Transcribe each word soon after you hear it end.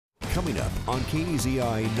coming up on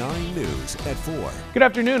KEZI 9 News at 4. Good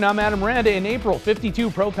afternoon, I'm Adam Rand. In April, 52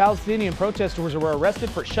 pro-Palestinian protesters were arrested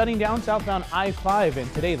for shutting down southbound I-5,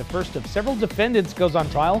 and today the first of several defendants goes on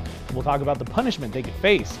trial. We'll talk about the punishment they could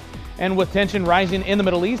face. And with tension rising in the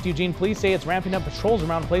Middle East, Eugene police say it's ramping up patrols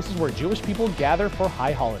around places where Jewish people gather for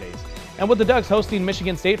high holidays. And with the Ducks hosting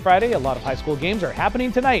Michigan State Friday, a lot of high school games are happening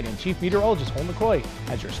tonight, and Chief Meteorologist Holden LeCroy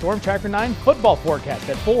has your Storm Tracker 9 football forecast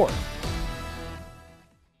at 4.